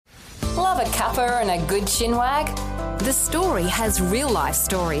a cuppa and a good chinwag? The Story has real-life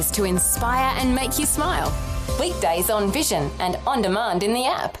stories to inspire and make you smile. Weekdays on Vision and on demand in the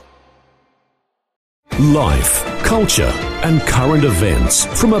app. Life, culture and current events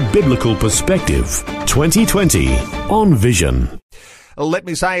from a biblical perspective. 2020 on Vision. Let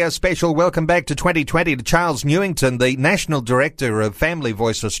me say a special welcome back to 2020 to Charles Newington, the National Director of Family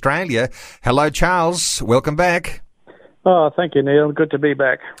Voice Australia. Hello, Charles. Welcome back. Oh, thank you, Neil. Good to be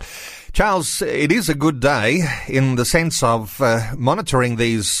back. Charles, it is a good day in the sense of monitoring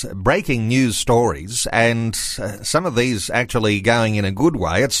these breaking news stories, and some of these actually going in a good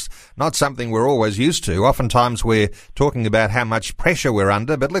way. It's not something we're always used to. Oftentimes we're talking about how much pressure we're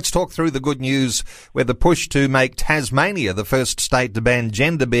under, but let's talk through the good news where the push to make Tasmania the first state to ban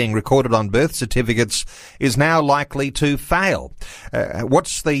gender being recorded on birth certificates is now likely to fail.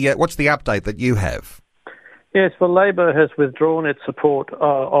 What's the update that you have? Yes, well, Labor has withdrawn its support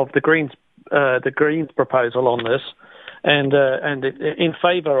of the Greens proposal on this, and in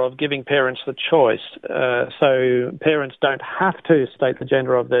favour of giving parents the choice. So parents don't have to state the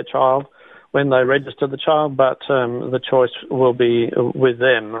gender of their child when they register the child, but the choice will be with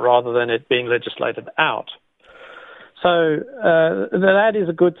them rather than it being legislated out. So that is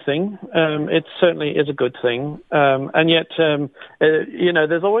a good thing. It certainly is a good thing. And yet,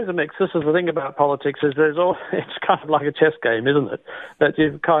 there's always a mix. This is the thing about politics: is it's kind of like a chess game, isn't it? That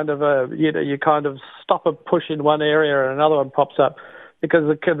you kind of you kind of stop a push in one area and another one pops up. Because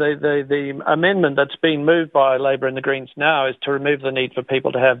the amendment that's been moved by Labor and the Greens now is to remove the need for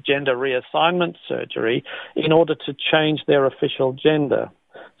people to have gender reassignment surgery in order to change their official gender.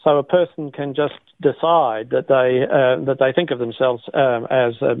 So a person can just decide that they think of themselves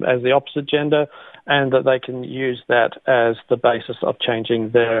as the opposite gender, and that they can use that as the basis of changing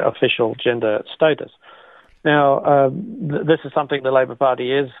their official gender status. Now, this is something the Labor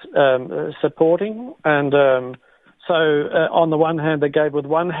Party is supporting, and so on the one hand they gave with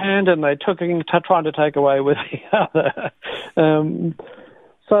one hand, and they trying to take away with the other.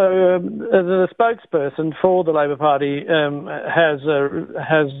 So the spokesperson for the Labor Party has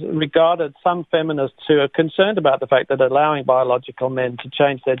regarded some feminists who are concerned about the fact that allowing biological men to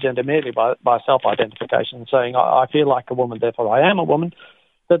change their gender merely by self-identification, saying, I feel like a woman, therefore I am a woman,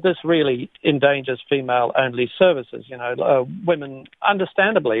 that this really endangers female-only services. Women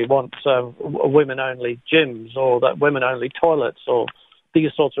understandably want women-only gyms, or that women-only toilets, or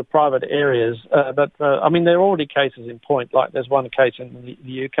these sorts of private areas. But there are already cases in point, like there's one case in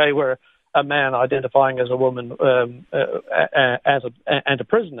the UK where a man identifying as a woman and a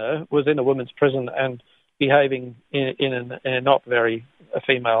prisoner was in a women's prison and behaving in a not very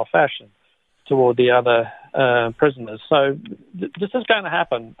female fashion toward the other prisoners. So this is going to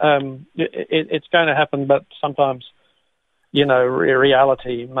happen. It's going to happen, but sometimes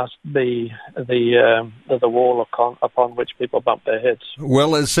reality must be the wall upon which people bump their heads.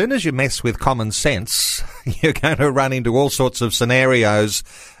 Well, as soon as you mess with common sense, you're going to run into all sorts of scenarios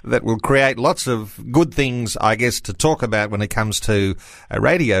that will create lots of good things, I guess, to talk about when it comes to a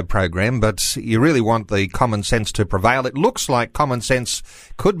radio program, but you really want the common sense to prevail. It looks like common sense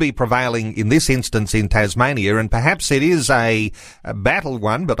could be prevailing in this instance in Tasmania, and perhaps it is a battle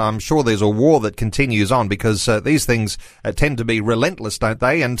one, but I'm sure there's a war that continues on, because these things tend to be relentless, don't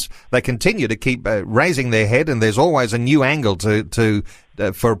they? And they continue to keep raising their head, and there's always a new angle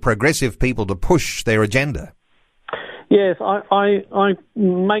for progressive people to push their agenda. Yes, I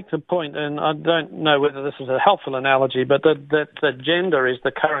make the point, and I don't know whether this is a helpful analogy, but that gender is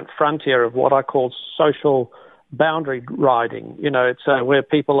the current frontier of what I call social boundary riding. It's where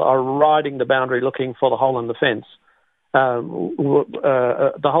people are riding the boundary looking for the hole in the fence.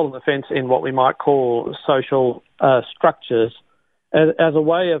 The hole in the fence in what we might call social structures, as a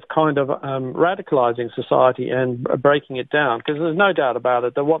way of kind of radicalizing society and breaking it down. Because there's no doubt about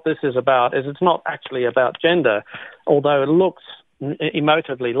it that what this is about is it's not actually about gender, although it looks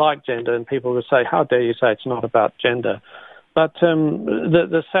emotively like gender, and people will say, how dare you say it's not about gender? But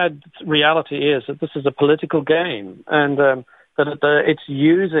the sad reality is that this is a political game, and that it's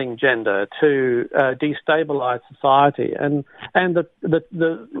using gender to destabilize society, and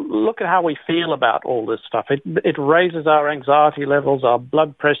look at how we feel about all this stuff. It raises our anxiety levels, our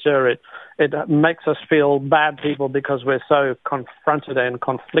blood pressure. It makes us feel bad people because we're so confronted and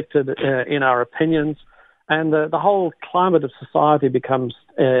conflicted in our opinions, and the whole climate of society becomes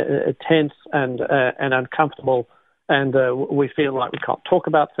tense and uncomfortable. And we feel like we can't talk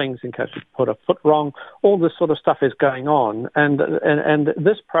about things in case we put a foot wrong. All this sort of stuff is going on. And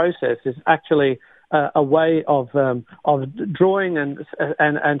this process is actually a way of drawing and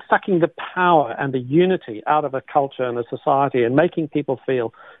sucking the power and the unity out of a culture and a society, and making people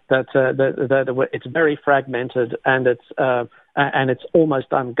feel that it's very fragmented and it's almost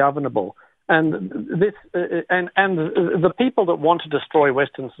ungovernable. And this and the people that want to destroy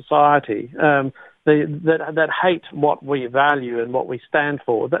Western society, that hate what we value and what we stand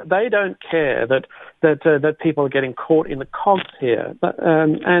for, they don't care that people are getting caught in the cogs here.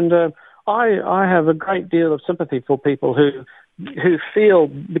 I have a great deal of sympathy for people who feel,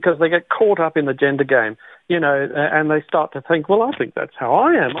 because they get caught up in the gender game, and they start to think, well, I think that's how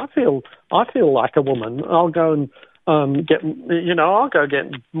I am. I feel like a woman. I'll go and I'll go get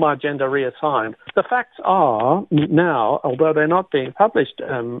my gender reassigned. The facts are now, although they're not being published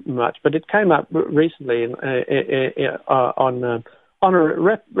much, but it came up recently on a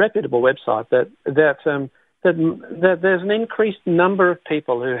reputable website that there's an increased number of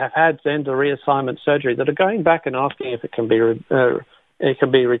people who have had gender reassignment surgery that are going back and asking if it can be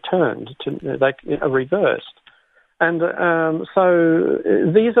returned, reversed. And so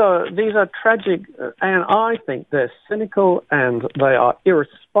these are tragic, and I think they're cynical, and they are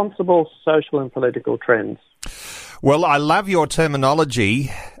irresponsible social and political trends. Well, I love your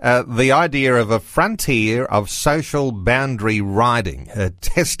terminology, the idea of a frontier of social boundary riding,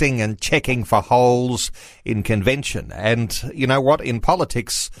 testing and checking for holes in convention. And you know what? In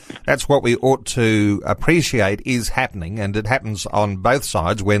politics, that's what we ought to appreciate is happening, and it happens on both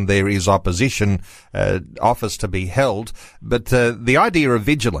sides when there is opposition office to be held. But the idea of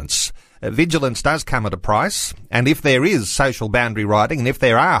vigilance does come at a price, and if there is social boundary riding, and if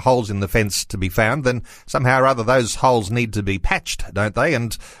there are holes in the fence to be found, then somehow or other those holes need to be patched, don't they?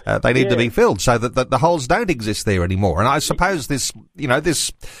 And they need to be filled so that the holes don't exist there anymore. And I suppose this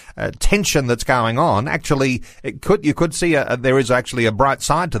tension that's going on, actually, you could see there is actually a bright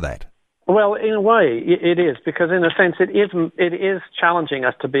side to that. Well, in a way, it is, because in a sense it is challenging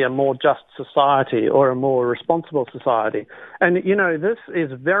us to be a more just society or a more responsible society. And, this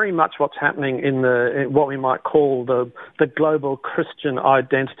is very much what's happening in what we might call the global Christian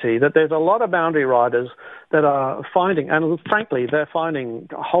identity, that there's a lot of boundary riders that are finding, and frankly, they're finding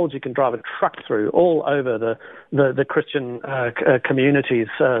holes you can drive a truck through all over the Christian community's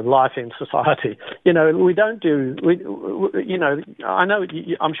life in society. We don't do, I know,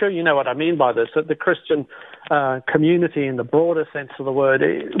 I'm sure you know what I mean by this, that the Christian community in the broader sense of the word,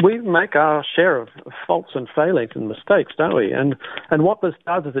 we make our share of faults and failings and mistakes, don't we? And what this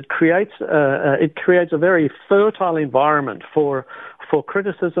does is it creates a very fertile environment for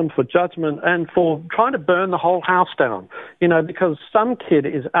criticism, for judgment, and for trying to burn the whole house down. Because some kid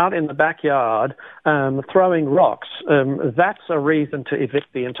is out in the backyard throwing rocks, that's a reason to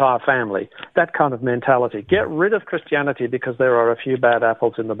evict the entire family. That kind of mentality. Get rid of Christianity because there are a few bad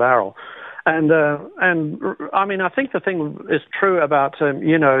apples in the barrel. And I mean, I think the thing is true about the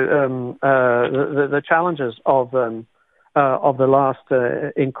challenges of the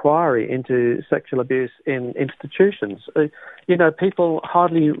last inquiry into sexual abuse in institutions. People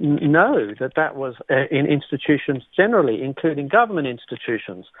hardly know that was in institutions generally, including government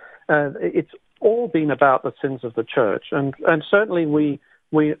institutions. It's all been about the sins of the church, and certainly we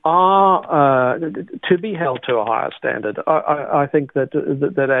are to be held to a higher standard. I think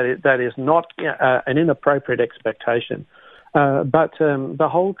that is not an inappropriate expectation, but the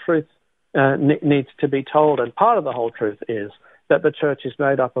whole truth needs to be told, and part of the whole truth is that the church is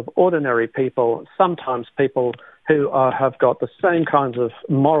made up of ordinary people, sometimes people who have got the same kinds of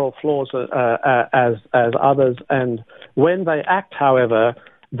moral flaws as others, and when they act, however,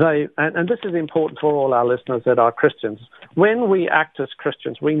 and this is important for all our listeners that are Christians, when we act as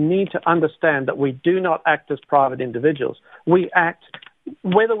Christians, we need to understand that we do not act as private individuals. We act,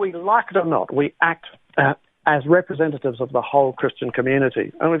 whether we like it or not, we act as representatives of the whole Christian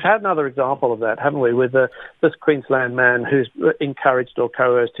community. And we've had another example of that, haven't we, with this Queensland man who's encouraged or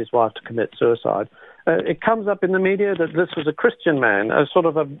coerced his wife to commit suicide. It comes up in the media that this was a Christian man, a sort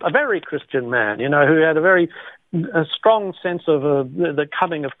of a very Christian man, who had a strong sense of the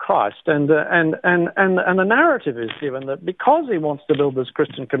coming of Christ, and the narrative is given that because he wants to build this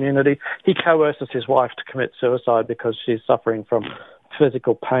Christian community, he coerces his wife to commit suicide because she's suffering from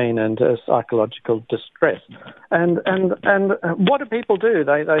physical pain and psychological distress. And what do people do?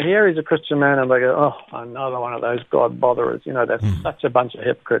 They hear he's a Christian man and they go, oh, another one of those God botherers. That's such a bunch of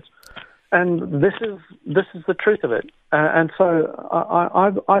hypocrites. And this is the truth of it. And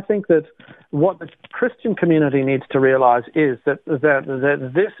so I think that what the Christian community needs to realise is that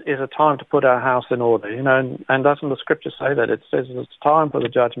this is a time to put our house in order, and doesn't the Scripture say that? It says it's time for the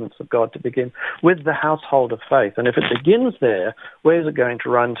judgments of God to begin with the household of faith. And if it begins there, where's it going to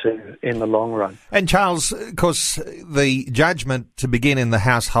run to in the long run? And Charles, of course, the judgment to begin in the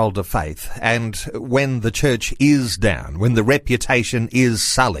household of faith, and when the church is down, when the reputation is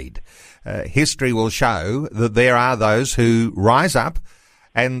sullied, history will show that there are those who rise up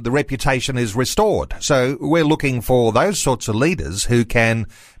and the reputation is restored. So we're looking for those sorts of leaders who can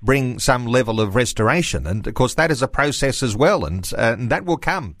bring some level of restoration. And, of course, that is a process as well, and that will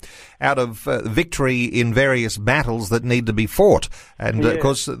come out of victory in various battles that need to be fought. And, of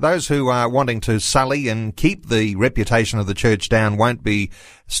course, those who are wanting to sully and keep the reputation of the church down won't be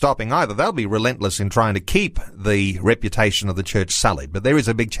stopping either. They'll be relentless in trying to keep the reputation of the church sullied. But there is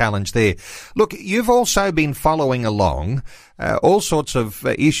a big challenge there. Look, you've also been following along all sorts of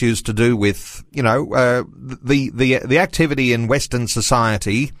issues to do with, the activity in Western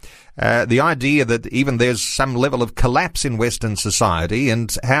society, the idea that even there's some level of collapse in Western society,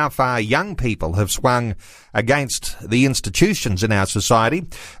 and how far young people have swung against the institutions in our society.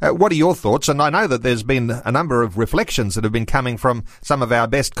 What are your thoughts? And I know that there's been a number of reflections that have been coming from some of our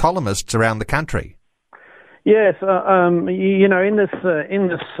best columnists around the country. Yes, in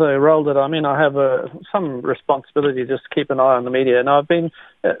this role that I'm in, I have some responsibility just to keep an eye on the media, and I've been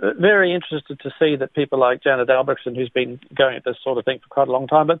very interested to see that people like Janet Albrechtsen, who's been going at this sort of thing for quite a long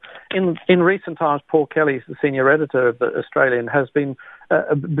time, but in recent times, Paul Kelly, the senior editor of the Australian, has been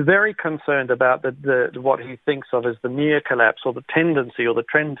very concerned about what he thinks of as the near collapse, or the tendency or the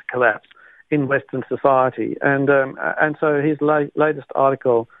trend to collapse in Western society, and so his latest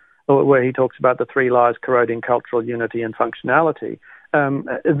article, where he talks about the three lies corroding cultural unity and functionality.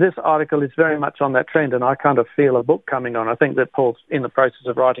 This article is very much on that trend, and I kind of feel a book coming on. I think that Paul's in the process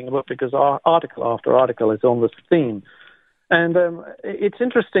of writing a book because article after article is on this theme. And it's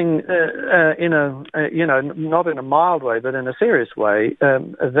interesting, not in a mild way, but in a serious way,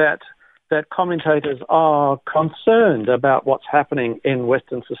 that commentators are concerned about what's happening in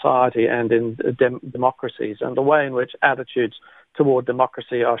Western society and in democracies, and the way in which attitudes toward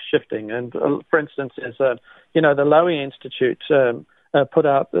democracy are shifting. And for instance, the Lowy Institute put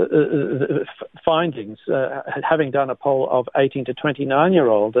out findings, having done a poll of 18 to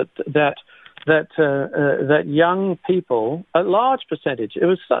 29-year-old, that young people, a large percentage, it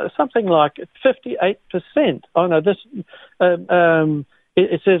was something like 58%. Oh no, this.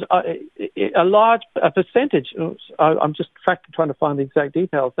 It says a large percentage. I'm just trying to find the exact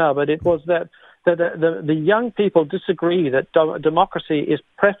details now, but it was that the young people disagree that democracy is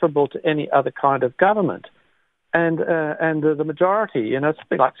preferable to any other kind of government, and the majority,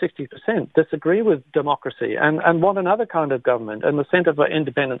 something like 60%, disagree with democracy and want another kind of government. And the Centre for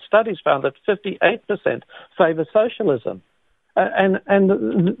Independent Studies found that 58% favour socialism. And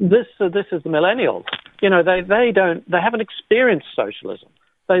this is the millennials. They haven't experienced socialism.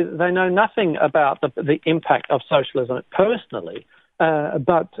 They know nothing about the impact of socialism personally,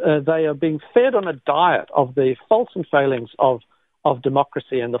 but they are being fed on a diet of the faults and failings of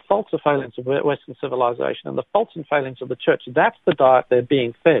democracy, and the faults and failings of Western civilization, and the faults and failings of the church. That's the diet they're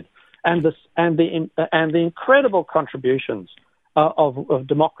being fed, and the incredible contributions of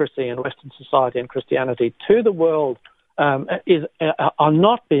democracy and Western society and Christianity to the world are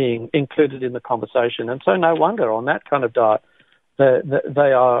not being included in the conversation, and so no wonder on that kind of diet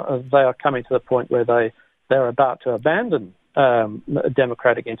they are coming to the point where they're about to abandon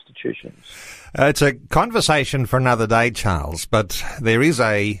democratic institutions. It's a conversation for another day, Charles, but there is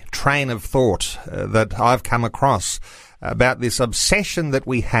a train of thought that I've come across about this obsession that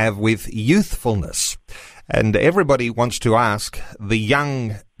we have with youthfulness. And everybody wants to ask the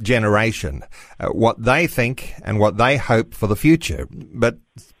young generation what they think and what they hope for the future. But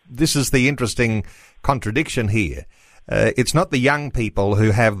this is the interesting contradiction here. It's not the young people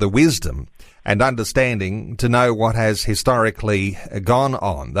who have the wisdom and understanding to know what has historically gone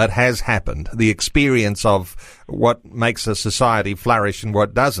on, that has happened, the experience of what makes a society flourish and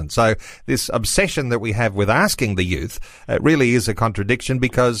what doesn't. So this obsession that we have with asking the youth really is a contradiction,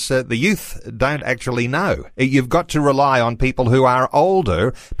 because the youth don't actually know. You've got to rely on people who are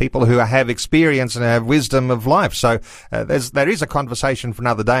older, people who have experience and have wisdom of life. So there is a conversation for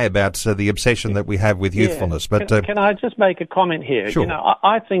another day about the obsession that we have with youthfulness. But can I just make a comment here? Sure.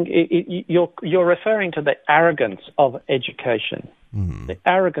 I think you're referring to the arrogance of education. The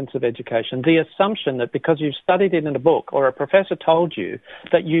arrogance of education, the assumption that because you've studied it in a book or a professor told you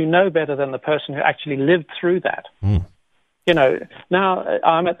that you know better than the person who actually lived through that. now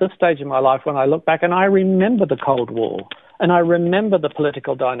I'm at this stage in my life when I look back and I remember the Cold War and I remember the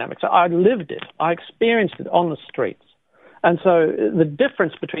political dynamics. I lived it. I experienced it on the streets. And so the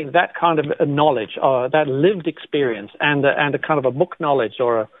difference between that kind of knowledge, or that lived experience, and a kind of a book knowledge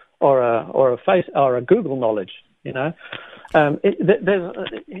or a Google knowledge, the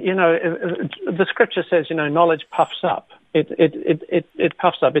scripture says, knowledge puffs up. It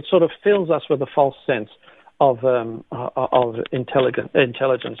puffs up. It sort of fills us with a false sense of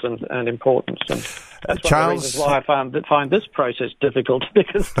intelligence and importance. And that's one of the reasons why I find this process difficult,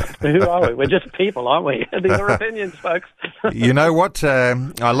 because who are we? We're just people, aren't we? These are opinions, folks. You know what?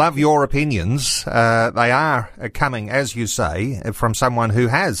 I love your opinions. They are coming, as you say, from someone who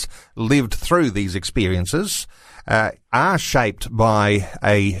has lived through these experiences, are shaped by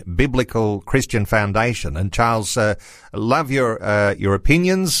a biblical Christian foundation. And Charles, love your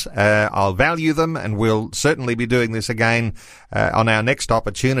opinions. I'll value them, and we'll certainly be doing this again on our next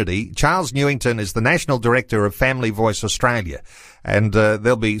opportunity. Charles Newington is the National Director of Family Voice Australia, and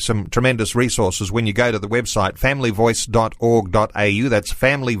there'll be some tremendous resources when you go to the website familyvoice.org.au. That's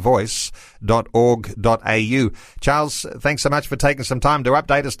familyvoice.org.au. Charles, thanks so much for taking some time to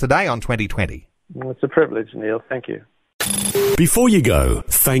update us today on 2020. Well, it's a privilege, Neil. Thank you. Before you go,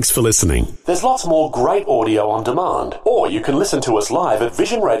 thanks for listening. There's lots more great audio on demand, or you can listen to us live at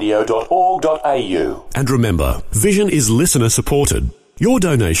visionradio.org.au. And remember, Vision is listener supported. Your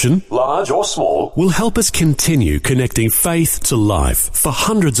donation, large or small, will help us continue connecting faith to life for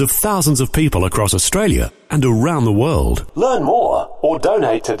hundreds of thousands of people across Australia and around the world. Learn more or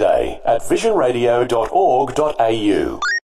donate today at visionradio.org.au.